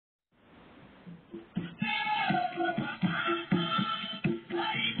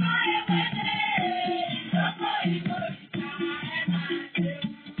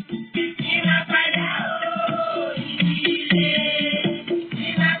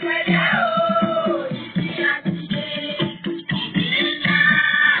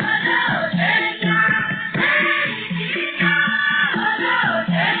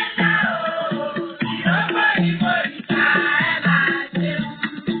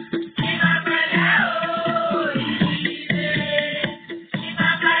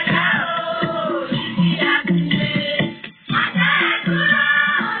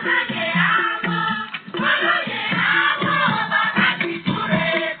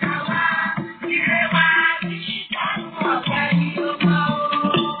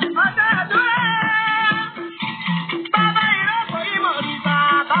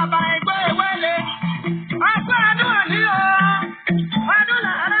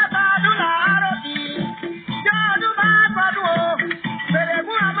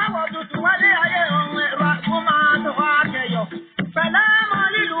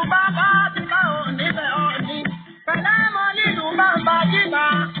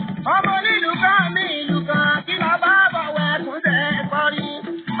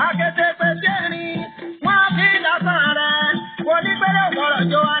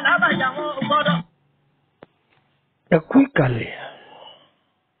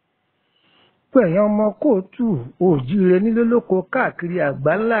pé ẹ̀yin ọmọ kóòtù òjíire nílé lóko káàkiri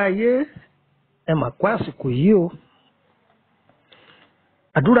àgbáńlá ayé ẹ mà kú àsìkò yìí o.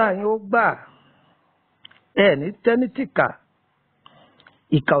 àdúrà yín ó gbà, ẹ ní tẹ́ní tìkà,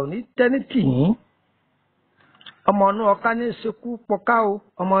 ìkà ò ní tẹ́ní tì yín. ọmọ inú ọká ní ṣekú pọká o,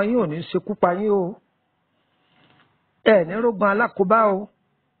 ọmọ yín ò ní ṣekú pa yín o. ẹ ní rógun alákòóbá o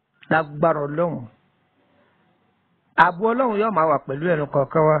lágbára Ọlọ́run. ààbò Ọlọ́run yóò máa wà pẹ̀lú ẹnu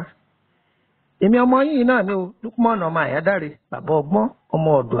kọ̀ọ̀kan wa. èmi ọmọ yìí náà ni o, Lukman ọmọ Àyádáre, bàbá ọgbọ́n, ọmọ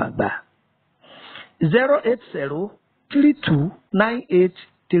ọ̀dọ̀ àgbà.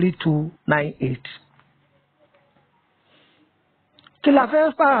 08032983298. kí la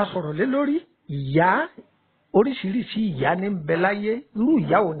fẹ́ fà sọ̀rọ̀ lé lórí? ìyá, oríṣiríṣi ìyá ní ń bẹ láyé. irú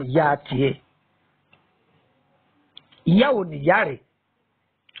ìyá wo ni ìyá tiẹ̀? ìyá wo ni ìyá rẹ̀?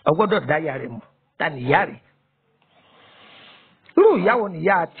 o gbọ́dọ̀ dá ìyá rẹ̀ mọ̀. ta ni ìyá rẹ̀? irú ìyá wo ni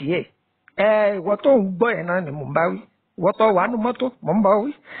ìyá tiẹ̀? ìwọ tó ń gbọ́ yẹn náà ni mò ń bá wí. ìwọ tó wà nù mọ́tò mò ń bá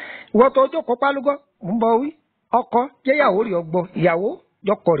wí. ìwọ tó jókòó pálúgọ́ mò ń bá wí. ọkọ jẹ́yàwó rí ọgbọ, ìyàwó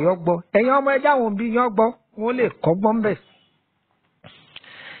jọkọ rí ọgbọ. ẹ̀yin ọmọ ẹja àwọn òbí yẹn ọgbọ wọn lè kọ́gbọ́n bẹ̀.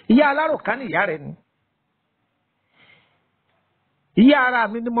 ìyá alárùká ni ìyá rẹ̀ ni. ìyá ara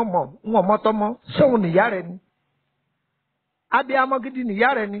mi ni mo mọ̀ ń ọmọ tọmọ sóhun ni ìyá rẹ̀ ni. abiyamọ gidi ni ìyá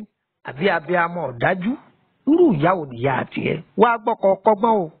rẹ̀ ni àbí abiyamọ ọ̀dájú. irú ìyá wo ni ìyá tiẹ̀? wá gbọ́kọ̀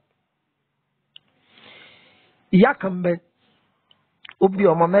kọ́gbọ́n o. ìyá kan bẹ, ó bí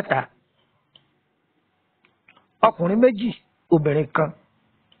ọmọ 3, ọkùnrin 2, obìnrin 1.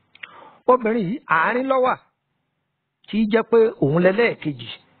 obìnrin yìí àárín ló wà tí í jẹ́ pé òun lẹ́lẹ́ẹ̀kejì.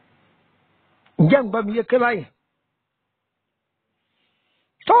 ǹjẹ́ ń gbọ́ mi yé ké báyìí?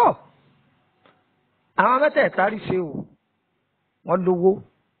 tó àwọn mẹ́tẹ̀ẹ̀ta rí ṣe o, wọ́n lówó,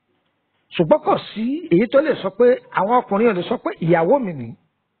 ṣùgbọ́n kò sí èyí tó lè sọ pé àwọn ọkùnrin ò lè sọ pé ìyàwó mi nìí.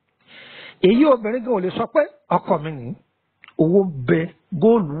 èyí obìnrin gan ò lè sọ pé ọkọ mi ní. owó ń bẹ,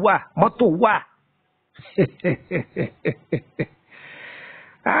 góòlù wà, mọ́tò wà.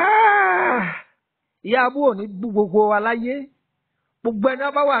 ìyá abúrò ní gbogbo wa láyé. gbogbo ẹni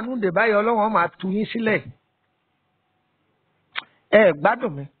bá wà nù dé báyìí Ọlọ́run máa tú yín sílẹ̀. ẹ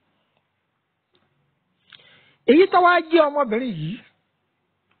gbádùn mi. èyí tó wá jẹ́ ọmọbìnrin yìí,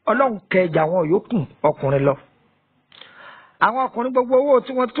 Ọlọ́run kẹjà wọn yòókù ọkùnrin lọ. àwọn ọkùnrin gbogbo owó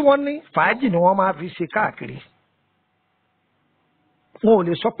tí wọ́n ní fàájì ni wọ́n máa fi ṣe káàkiri. wọn ò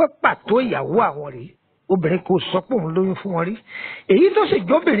lè sọ pé pàtó ìyàwó àwọn rèé. obìnrin kò sọ pé òun lóyún fún wọn rí. èyí tó sì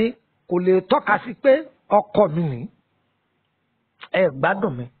jóbìnrin kò lè tọ́ka sí pé ọkọ mi nìí. ẹ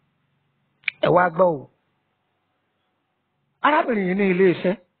gbádùn mi. ẹ wá gbọ́ o. arábìnrin yìí ní ilé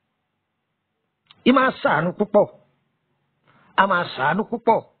iṣẹ́. ì máa ṣàánú púpọ̀. a máa ṣàánú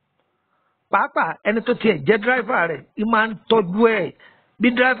púpọ̀. pàápàá ẹni tó tiẹ̀ jẹ́ dírẹ́fà rẹ̀ ì máa ń tọ́jú ẹ̀. bí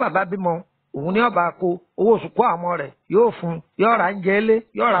dírẹ́fà bá bímọ òun ní ọba kó owó oṣù kó àwọn rẹ̀ yóò fún, yóò ra oúnjẹ ilé,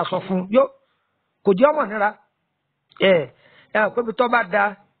 yóò ra aṣọ fún, kò jẹ́ ọmọ nira. pé bí tó bá da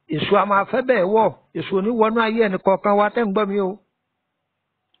èṣù àmọ́ afẹ́ bẹ́ẹ̀ wọ̀, èṣù ò ní wọnú ayé ẹnì kọ̀ọ̀kan wa tẹ́ ń gbọ́ mi o.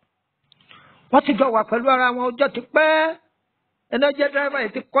 wọ́n ti jọ wà pẹ̀lú ara wọn ọjọ́ ti pẹ́. ẹni jẹ́ dírẹ́fà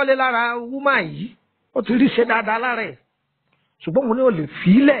yìí ti kọ́lé lára wúmà yìí, ó ti rí ṣe dáadáa lára ẹ̀, ṣùgbọ́n òun ní ò lè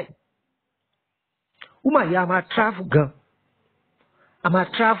fi í lẹ̀. wúmà yìí a máa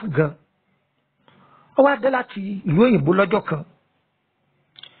tráfù gan. ó wá dé láti ìlú òyìnbó lọ́jọ́ kan.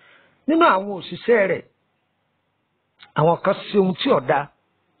 nínú àwọn òṣìṣẹ́ rẹ̀, àwọn kan ṣe ohun tí ò dáa,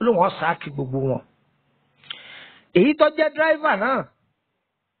 ó lóun ọ̀sáàkì gbogbo wọn. èyí tó jẹ́ dírẹ́fà náà,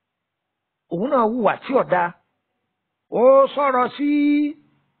 òun náà hùwà tí ò dáa. ó sọ̀rọ̀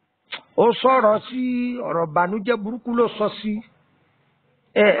sí ọ̀rọ̀ ìbànújẹ́ burúkú ló sọ sí.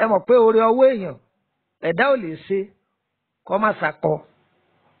 ẹ mọ̀ pé oore ọwọ́ èèyàn ẹ̀dá ò lè ṣe kó má ṣàkọ.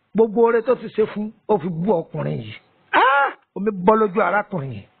 gbogbo oore tó ti ṣe fún ó fi bú ọkùnrin yìí. omi bọ́ lójú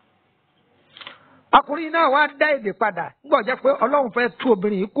arákùnrin yìí. ọkùnrin náà wá dá èdè padà nígbà jẹ́ pé Ọlọ́run fẹ́ tú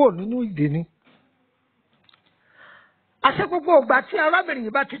obìnrin yìí kúrò nínú ìdè ni. àṣẹ gbogbo ìgbà tí arábìnrin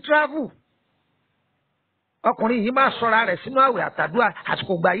yìí bá ti travel, ọkùnrin yìí máa sọra rẹ̀ sínú àwẹ̀ àtàdúrà.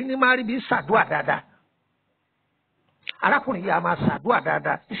 àsìkò ìgbà yìí ni máa rí bí ṣàdúrà dáadáa. arákùnrin yìí a máa ṣàdúrà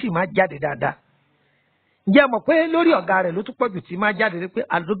dáadáa, tí sì máa jáde dáadáa. ǹjẹ́ mọ̀ pé lórí ọ̀gá rẹ̀ ló tún pọ̀jù tí máa jáde rí pé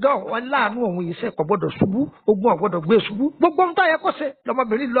àdúgbò wọn láàánú òun iṣẹ́ kò gbọ́dọ̀ ṣubú, ogun ò gbọ́dọ̀ gbé ṣubú. gbogbo ohun tó yẹ kó ṣe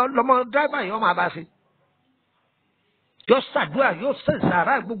lọmọbìnrin lọmọ dráìvà yìí wọ́n máa bá ṣe. yóò ṣàdúrà, yóò ṣe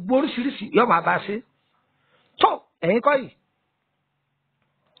sàárà, gbogbo oríṣiríṣi yóò máa bá ṣe. tó ẹ̀yin kọ́ yìí,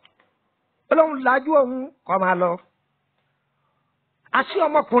 Ọlọ́run lajú òun kó máa lọ. àti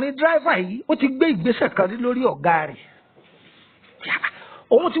ọmọkùnrin dráìvà yìí ó ti gbé ìgbésẹ̀ kan rí lórí ọ̀gá rẹ̀.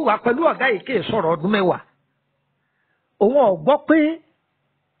 òun ti wà pẹ̀lú ọ̀gá yìí kéè sọ̀rọ̀ ọdún 10. òun ò gbọ́ pé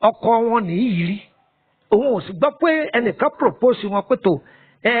ọkọ wọn nìyí rí òun ò sì gbọ́ pé ẹnìkan propose wọn pé tó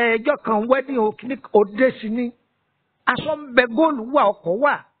ẹjọ́ kan wedding òde sí ní aṣọ ń bẹ góòlù wà ọkọ̀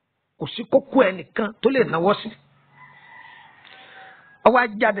wà kò sí kókó ẹnìkan tó lè náwó sí. ọwọ́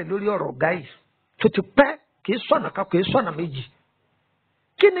ajáde lórí ọ̀rọ̀ ọ̀gá yìí tó ti pẹ́ kì í sọ̀nà kan kì í sọ̀nà méjì.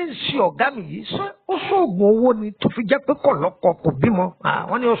 kí ni ń ṣe ọ̀gá mi yìí ṣé ó ṣoògùn owó ni tó fi jẹ́ pé kọ̀ lọ́kọ kò bímọ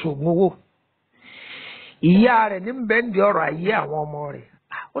wọ́n ní ó ṣoògùn owó. ìyá rẹ̀ ní bẹ́ẹ̀ ń di ọ̀rọ̀ ayé àwọn ọmọ rẹ̀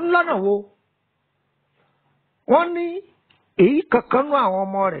ó ń lọ́nà wo. wọ́n ní èyí kankan nú àwọn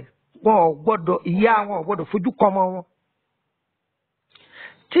ọmọ rẹ̀ wọn ò gbọ́dọ̀ ìyá wọn ò gbọ́dọ̀ fojú kọ́ ọmọ wọn.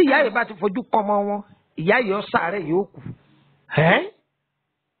 tí ìyá yìí bá ti fojú kọ́ ọmọ wọn ìyá yìí ó sàárẹ̀ yóò kù.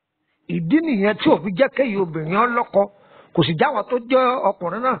 ìdí nìyẹn tí òfin jẹ́ kéyìí obìnrin ọlọ́kọ kò sì jáwọn tó jẹ́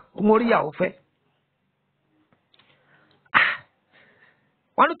ọkùnrin náà kó mórí ìyàwó fẹ́.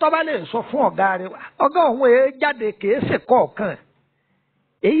 wọ́n ní tó bá lè sọ fún ọ̀gá rẹ̀ ọ̀gá òun èé jáde kìí ṣe kọ̀ọ̀kan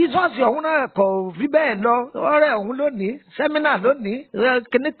èyí ṣọ́ọ̀ṣì ọ̀hún náà kò fi bẹ́ẹ̀ lọ ọ̀rẹ́ ọ̀hún lónìí sẹ́mínà lónìí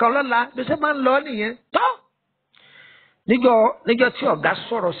kìnnì kan lọ́la bí ṣe máa ń lọ nìyẹn tó. níjọ́ tí ọ̀gá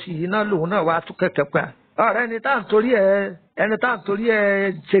sọ̀rọ̀ sí i náà lòun náà wá tún kẹ̀kẹ́ pé ọ̀rẹ́ ẹni tá à ń torí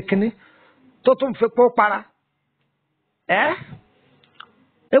ẹ ṣe kínní tó tún fi pọ́ para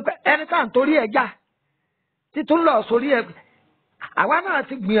ẹni tá à ń torí ẹ já títún lọ sórí ẹ àwa náà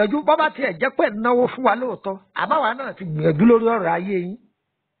ti gbìyànjú bọ́bá tiẹ̀ jẹ́ pé náwó fún wa lóòótọ́ àbáwa náà ti gbìyànjú lórí ọ̀rọ̀ ayé yín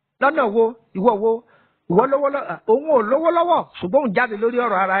lọ́nà wo ìwọ lówó òun ò lówó lọ́wọ́ ṣùgbọ́n òun jáde lórí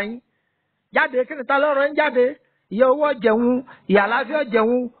ọ̀rọ̀ ara yín jáde kí ni ta lọ́rọ̀ ń jáde ìyá owó jẹun ìyá àlàáfíà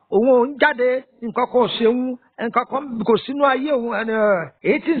jẹun òun ò ń jáde nǹkan kan ò ṣeun nǹkan kan kò sínú ayé òun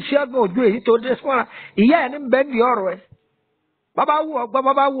èyí tí ń ṣe ọgbọ́n ojú èyí tó dé fúnra ìyá ẹ̀ ní bẹ́ẹ̀ ní ọ̀rọ̀ ẹ̀ bàbá wù ọ gbọ́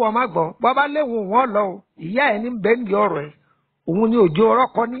bàbá wù ọ má gbọ́ bàbá léwu wọn lọ ìyá ẹ̀ ní bẹ́ẹ̀ ní ọ̀rọ̀ ẹ̀ òun ni òjò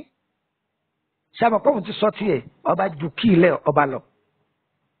ọrọ́kọ ní sábà pọ́ùn ti sọ tiẹ̀ ọba ju kí ilẹ̀ ọba lọ.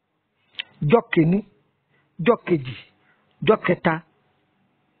 jọ́ kìíní jọ́ kejì jọ́ kẹta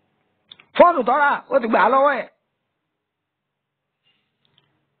fóònù tọ́ra ó ti gbà á lọ́wọ́ ẹ̀.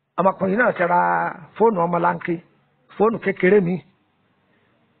 ọmọkùnrin náà ti ra fóònù ọmọláńké fóònù kékeré mi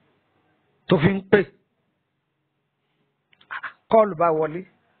tó fi ń pè kọ́ọ̀lù bá wọlé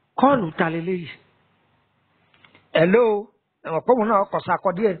kọ́ọ̀lù ta lélẹ́yìí hello ẹ̀wọ̀n pọ́ùn náà kọ̀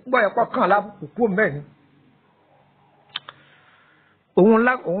sàkọ́ díẹ̀ gbọ́ ẹ̀kọ́ kàn lábùkù kú mẹ́rin.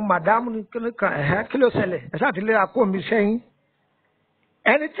 òun màdámù ní kan kí ló ṣẹlẹ̀ ẹ̀ sáà ti lé akó mi sẹ́yìn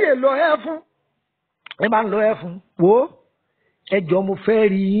ẹni tí èlò ẹ̀ fún ẹ máa ń lo ẹ̀ fún wo ẹjọ́ mo fẹ́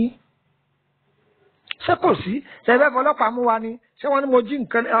rí yín ṣé kò sí ṣe fẹ́ fọlọ́pàá mú wa ni ṣé wọ́n ní mo jí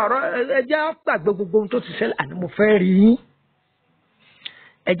nǹkan ọ̀rọ̀ ẹjẹ́ àgbàgbé gbogbo ohun tó ti ṣẹlẹ̀ àní mo fẹ́ rí yín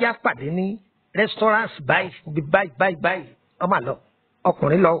ẹjẹ́ àpàdé ní restaurant báyìí ọmọ àlọ́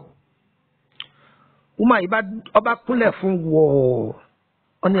ọkùnrin lọ wọ́n yìí ọba kúnlẹ̀ fún wọ̀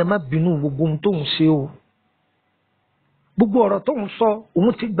ọ́ ní ẹ má bínú gbogbo ohun tóun ṣe o gbogbo ọ̀rọ̀ tóun sọ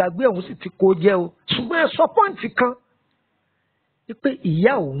òun ti gbàgbé òun sì ti kó jẹ́ o ṣùgbọ́n ẹ sọ pọ́ǹtì kan pé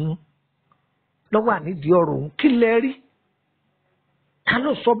ìyá òun lọ́wọ́ ànídìí ọ̀rọ̀ òun kí lẹ rí ta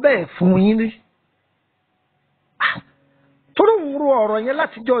ló sọ bẹ́ẹ̀ fún yín rí torí òun ro ọ̀rọ̀ yẹn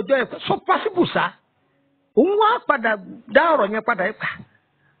láti jẹ́ ọjọ́ ẹ̀ sọ pásíbù sá òun wá padà dá ọ̀rọ̀ yẹn padà ẹ̀ pa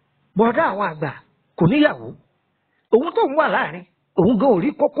bọ̀dá àwọn àgbà kò níyàwó òun tó ń wà láàrin òun gan ò rí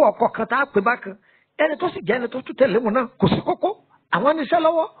kókó ọkọ kan tá a pè bákan ẹni tó sì jẹ́ ẹni tó tún tẹ̀lé wọn náà kò sí kókó àwọn níṣẹ́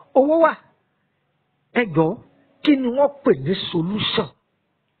lọ́wọ́ owó wà ẹ jọ̀ọ́ kí ni wọ́n pè ní solution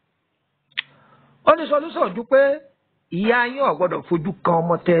ó ní solution ju pé ìyá yín ò gbọ́dọ̀ fojú kan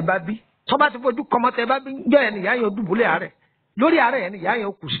ọmọ tẹ́ ẹ bá bí tó bá ti fojú kan ọmọ tẹ́ ẹ bá bí jọ ẹni ìyá yín ó dùbúlẹ̀ àárẹ̀ lórí àárẹ̀ ẹni ìyá yín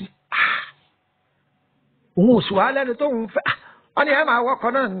ó kù sí òun ò sì wá lẹ́ni tó ń fẹ́ wọ́n ní ẹ máa wọ́kọ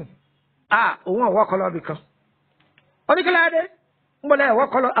náà ni òun ò wọ́kọ lọ́bì kan wọ́n ní kí láyé ń bọ̀ lẹ́yìn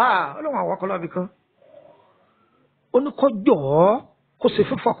wọ́kọ lọ olóhùn àwọn wọ́kọ lọ́bì kan ó ní kó jọ̀ọ́ kó ṣe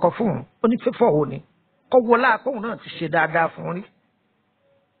fífọ̀ kan fún un ó ní fífọ̀ òun ni kó wọlé àpòhùn náà ti ṣe dáadáa fún un rí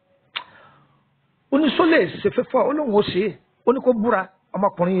ó ní sólè ṣe fífọ̀ olóhùn ó ṣe é ó ní kó búra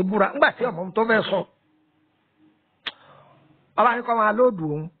ọmọkùnrin yìí búra ńgbà tí ọmọ tó fẹ́ sọ ọba ní kó máa lóòdù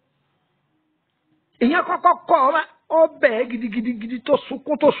òun ìyẹn kọ́kọ́ kọ́ ọbẹ̀ gidigidi tó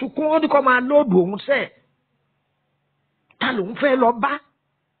sunkún ó ní kó máa lóòdù òun sẹ́ẹ̀ ta lòun fẹ́ lọ bá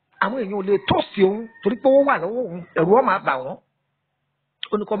àwọn èèyàn ò lè tọ́sí òun torí pé owó wà lọ́wọ́ òun ẹ̀rù ọ̀ máa bà wọ́n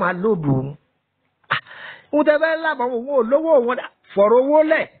ó ní kó máa lóòdù òun òun tẹ́ fẹ́ lábọ̀ òun ò lówó òun fọ̀rọ̀ owó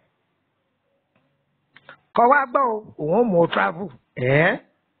lẹ̀ kọ́ wá gbọ́ òun mọ̀ travel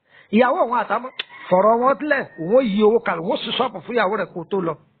ìyàwó òun àtàwọn fọ̀rọ̀ wọn lẹ̀ òun yí owó kalẹ̀ òun sì ṣọ́ọ̀pù fún ìyàwó rẹ̀ kó tó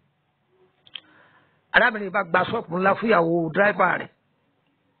lọ arábìnrin bá gba ṣọ́ọ̀pù ńlá fún ìyàwó dráìbà rẹ̀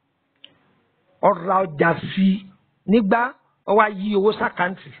ọ̀rà ọjà sí nígbà ó wá yí owó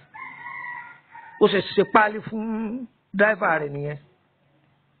sákàǹtì ó sì ṣe páálí fún dráìvà rẹ̀ nìyẹn.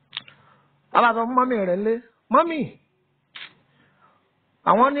 bàbá sọ fún mọ́mì rẹ̀ lé mọ́mì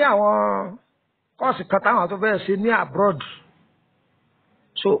àwọn ní àwọn kọ́ọ̀sì kan táwọn tó fẹ́ ṣe ní abroad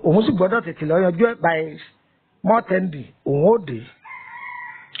so òun sì gbọ́dọ̀ tètè lọ yanjú ẹ̀ by mọ́tẹ́ndì òun ó dé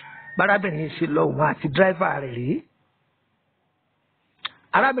bárábìnrin yìí ṣe lọ òun àti dráìvà rẹ̀ rèé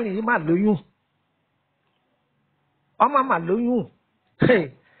arábìnrin yìí máa lóyún ọmọ máa lóyún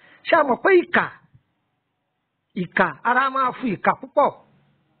ṣé a mọ̀ pé ìkà ara máa fún ìkà púpọ̀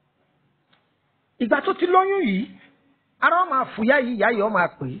ìgbà tó ti lóyún yìí ara máa fúyà yìí ìyá yìí ọ máa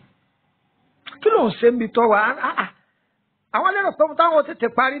pè é kí ló ń ṣe ń bi tọ́ wa àwọn lérò pé táwọn tètè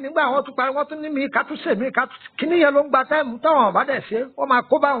parí nígbà àwọn tún parí wọ́n tún ní mi ká tún ṣe mí ká tún kíní yẹn ló ń gba táìmù táwọn ọ̀bá dẹ̀ ṣe wọ́n máa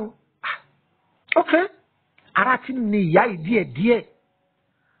kó báwọn ok ara ti ní ìyá yìí díẹ̀díẹ̀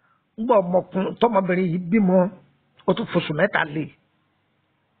ngbọ ọmọkùnrin tọmọbìnrin yìí bímọ ó tún fòṣù mẹ́ta lé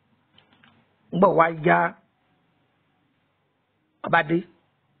ngbọ wá ya ọbadé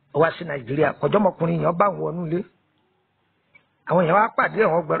wá sí Nàìjíríà kọjọ ọmọkùnrin yẹn ọba wọnú lé àwọn èèyàn wá pàdé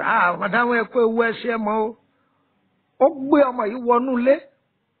àwọn gbọrọ ọmọdáwọn ẹ kó ewu ẹsẹ mọ ó gbé ọmọ yìí wọnú lé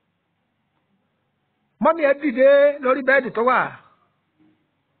mọ́mí ẹ dìde lórí bẹ́ẹ̀dì tó wà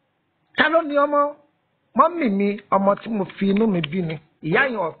ta ló ní ọmọ mọ́mí mi ọmọ tí mo fi inú mi bí ni ìyá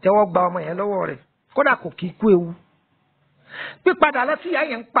yẹn ọ̀tẹ́wọ́ gba ọmọ yẹn lọ́wọ́ rẹ̀ kódà kò kí kú ewu pípadà lọ sí ìyá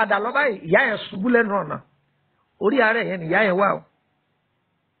yẹn ń padà lọ báyìí ìyá yẹn ṣubú lẹ́nu ọ̀nà orí ara yẹn ni ìyá yẹn wà o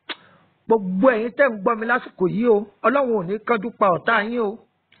gbogbo ẹ̀yin tẹ́ ń gbọ́ mi lásìkò yìí o ọlọ́run ò ní kánjú pa ọ̀tá yín o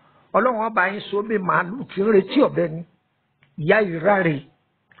ọlọ́run ọba yín so mi màálù tí ń retí ọ̀bẹ ni ìyá yìí ráre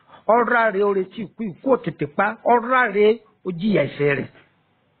ọ̀ráre ó retí ikú ò tètè pa ọ̀ráre ó jìyà ẹ̀ṣẹ̀ rẹ̀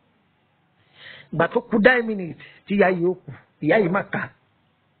ìgbà tó kú 9 minutes tí ìyá yìí ó kù ìyá yìí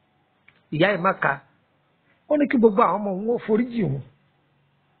má ka ó ní kí gbogbo àwọn ọmọ òun ó foríjì òun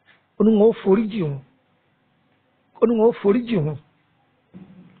ó ní wọn ó foríjì òun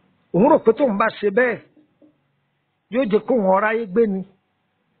òun rò pé tóun bá ṣe bẹ́ẹ̀ yóò jẹ́ kó wọn ráyé gbé ni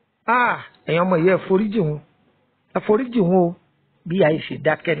ẹ̀yin ọmọ yìí ẹ foríjì òun o bí ìyá yìí ṣe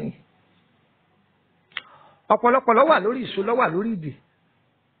dákẹ́ ni ọ̀pọ̀lọpọ̀ ló wà lórí ìṣó ló wà lórí ìdè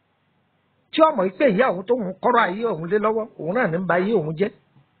tí ọmọ yìí pé ìyá òun tó ń kọ́rọ̀ ayé òun lé lọ́wọ́ òun náà ní ń ba ayé òun jẹ́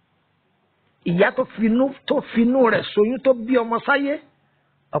ìyá tó finú rẹ̀ ṣoyún tó bí ọmọ sáyé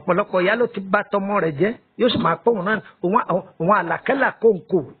ọ̀pọ̀lọpọ̀ ìyá ló ti bà tọmọ rẹ̀ jẹ́ yóò sì máa pọ̀ òun náà òun àlàkẹ́là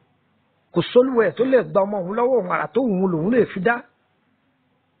kóńkò kò sólúwẹ̀ tó lè gba ọmọ òun lọ́wọ́ òun àrà tó òun lòun lè fi dá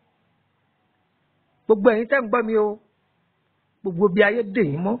gbogbo ẹ̀yin tẹ́ ń gbọ́ mi o gbogbo bí ayé dè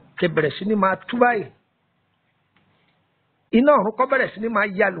yín mọ́ kẹ́ bẹ̀rẹ̀ sí ni máa tú báyìí iná ọ̀run kọ́ bẹ̀rẹ̀ sí ni máa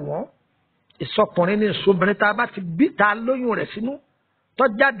yalù wọ́n ìsọkùnrin ní ìsobìnrin tá a bá ti bí tá a lóyún rẹ̀ sínú tó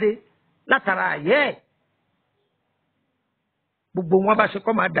jáde látara àyẹ́ ẹ̀ gbogbo wọn bá ṣe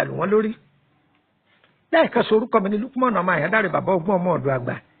kọ́ máa dàlù wọ́n lórí lẹ́ẹ̀kan sọ orúkọ mi ní Lukman ọmọ Àyádáre bàbá ọgbọ́n ọmọ ọ̀dọ̀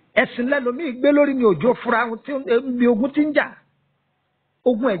àgbà ẹ̀sìn lẹ́lòmíì gbé lórí ní òjò fura bí ogun ti ń jà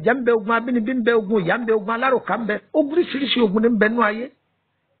ogun ẹ̀jẹ̀ ń bẹ ogun abínibí ń bẹ ogun ìyá ń bẹ ogun alárùkà ń bẹ ogun oríṣiríṣi ogun ní ń bẹ nú ayé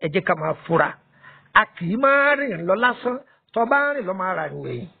ẹ jẹ́ ká máa fura a kì í máa rìn lọ lásán tó bá rìn lọ máa rà rìn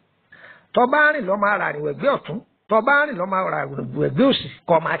wẹ̀yìn tó bá rìn lọ máa rà rìn wẹ̀gbẹ́ ọ̀tún tó bá rìn lọ máa rà rìn wẹ̀gbẹ́ òsì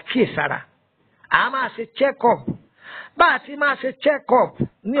kó máa kíyèsára a máa ṣe check up bá a ti máa ṣe check up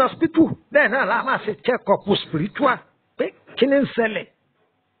ní hospital bẹ́ẹ̀ náà la máa ṣe check up spiritual pé kí ni ń ṣẹlẹ̀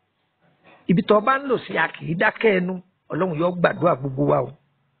ibi tó bá ń lò sí a kì í dákẹ́ ẹnu ọlọ́run yóò gbàdúrà gbogbo wa o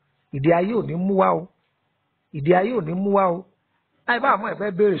ìdí ayé ò ní mú wa o ìdí ayé ò ní mú wa o láì bá àwọn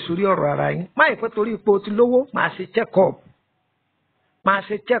ẹ̀fẹ́ béèrè sórí ọ̀rọ̀ ara yín máa ìpẹ́ torí ipò ti lówó máa ṣe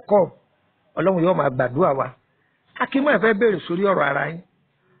check up ọlọ́run yóò máa gbàdúrà wa akímọ̀ ẹ̀fẹ́ béèrè sórí ọ̀rọ̀ ara yín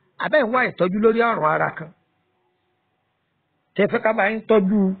abẹ́ ń wá ìtọ́jú lórí àrùn ara kan tẹ́ fẹ́ ká bá yín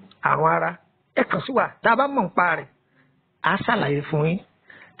tọ́jú àrùn ara ẹ kàn sí wa tá a bá mọ̀ nípa rẹ̀ á ṣàlàyé fún yín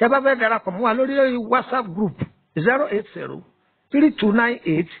tẹ́ bá fẹ́ darapọ̀ mọ́ wa lórí WhatsApp group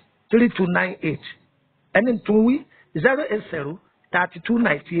 080-3298-3298 ẹni tún wí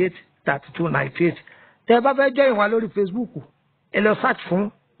 080-3298-3298 tẹ́ bá fẹ́ join wa lórí Facebook ẹ lọ search fún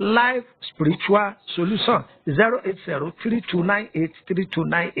Life Spiritual Solution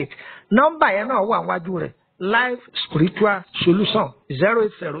 080-3298-3298 nọ́mbà yẹn náà wà wájú rẹ̀ Life Spiritual Solution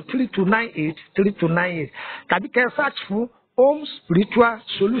 080-3298-3298 tàbí kẹ́ search fún Home Spiritual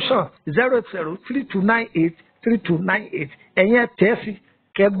Solution 080-3298-3298 ẹ̀yin ẹ̀ tẹ́sí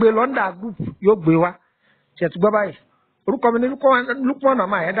kẹ́ gbé lọ́ndà group yóò gbé wa ṣètò gbọ́ báyìí orúkọ mi ní Lukman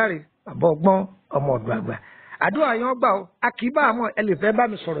ọmọ Àyádáre bàbá ọgbọ́n ọmọ ọ̀dọ̀ àgbà àdúrà yẹn gbà ó a kì í bá àwọn ẹ lè fẹ́ bá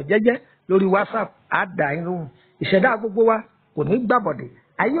mi sọ̀rọ̀ jẹ́jẹ́ lórí WhatsApp á dà yín lóhùn ìṣẹ̀dá gbogbo wa kò ní gbàbọ̀dẹ̀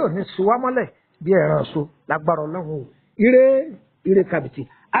ayé ò ní so wá mọ́lẹ̀ bí ẹ̀ràn so lágbára Ọlọ́run o ire kàbìtì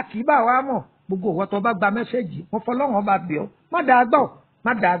a kì í bá wa mọ̀ gbogbo ìwọ tó bá gba mẹ́sẹ̀gì wọn fọlọ́wọ́n bá bẹ̀ ọ́ má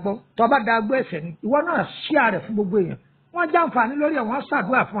dáa gbọ́ tó bá dáa gbọ́ ẹ̀sẹ̀ ni ìwọ náà ṣíà rẹ̀ fún gbogbo èèyàn wọ́n jàǹfààní lórí ẹ̀ wọ́n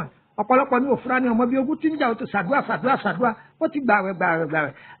ṣàdúrà fún ẹ̀ ọ̀pọ̀lọpọ̀ ní òfurá ní ọmọ bí ogún tí ń jà ó ti ṣàdúrà ó ti gbààwẹ̀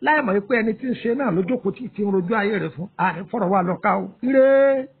láì mọ̀ pé ẹni tí ń ṣe náà lójókòó tí ti ń rojú ayé rẹ̀ fún àní fọ̀rọ̀ wà lọ́ka o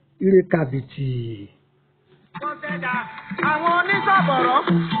ire kàbìtì. àwọn oníṣàbọ̀rọ̀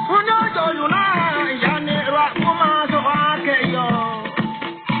fún ní òjò yùn náà ìyá ni.